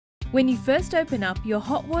When you first open up your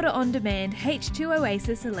Hot Water On Demand H2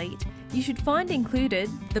 Oasis Elite, you should find included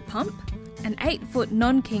the pump, an 8-foot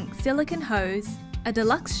non-kink silicone hose, a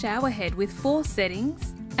deluxe shower head with 4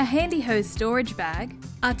 settings, a handy hose storage bag,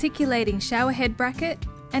 articulating shower head bracket,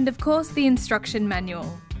 and of course the instruction manual.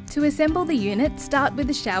 To assemble the unit, start with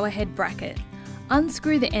the shower head bracket.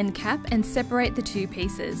 Unscrew the end cap and separate the 2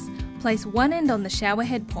 pieces. Place one end on the shower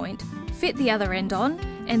head point, fit the other end on,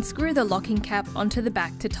 and screw the locking cap onto the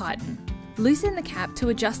back to tighten. Loosen the cap to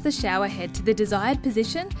adjust the shower head to the desired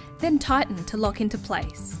position, then tighten to lock into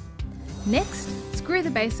place. Next, screw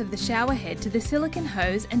the base of the shower head to the silicone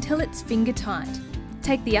hose until it's finger tight.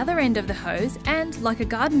 Take the other end of the hose and, like a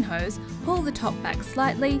garden hose, pull the top back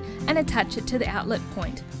slightly and attach it to the outlet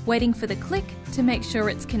point, waiting for the click to make sure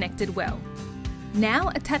it's connected well.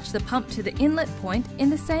 Now attach the pump to the inlet point in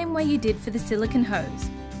the same way you did for the silicone hose.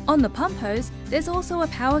 On the pump hose, there's also a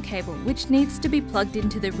power cable which needs to be plugged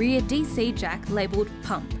into the rear DC jack labelled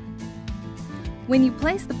pump. When you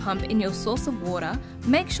place the pump in your source of water,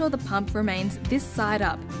 make sure the pump remains this side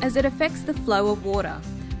up as it affects the flow of water.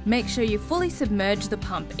 Make sure you fully submerge the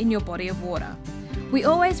pump in your body of water. We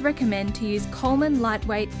always recommend to use Coleman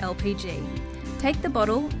lightweight LPG. Take the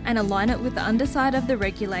bottle and align it with the underside of the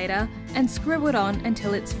regulator and screw it on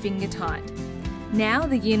until it's finger tight. Now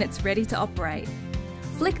the unit's ready to operate.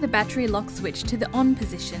 Flick the battery lock switch to the on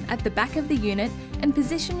position at the back of the unit and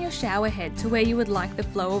position your shower head to where you would like the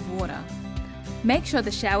flow of water. Make sure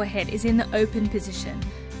the shower head is in the open position.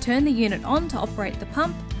 Turn the unit on to operate the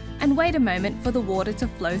pump and wait a moment for the water to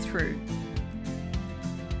flow through.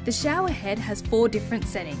 The shower head has 4 different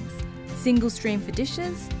settings: single stream for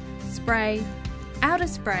dishes, spray, outer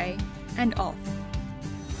spray, and off.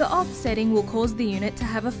 The off setting will cause the unit to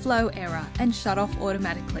have a flow error and shut off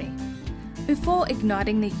automatically. Before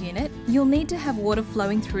igniting the unit, you'll need to have water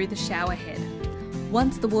flowing through the shower head.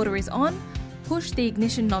 Once the water is on, push the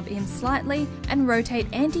ignition knob in slightly and rotate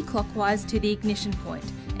anti-clockwise to the ignition point,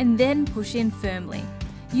 and then push in firmly.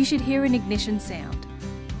 You should hear an ignition sound.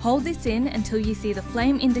 Hold this in until you see the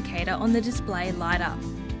flame indicator on the display light up.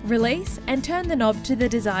 Release and turn the knob to the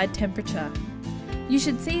desired temperature. You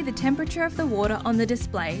should see the temperature of the water on the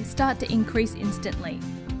display start to increase instantly.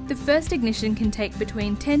 The first ignition can take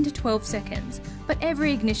between 10 to 12 seconds, but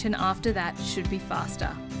every ignition after that should be faster.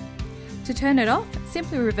 To turn it off,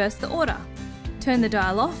 simply reverse the order. Turn the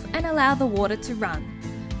dial off and allow the water to run.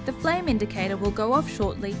 The flame indicator will go off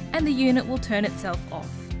shortly and the unit will turn itself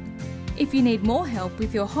off. If you need more help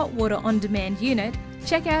with your Hot Water On Demand unit,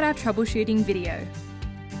 check out our troubleshooting video.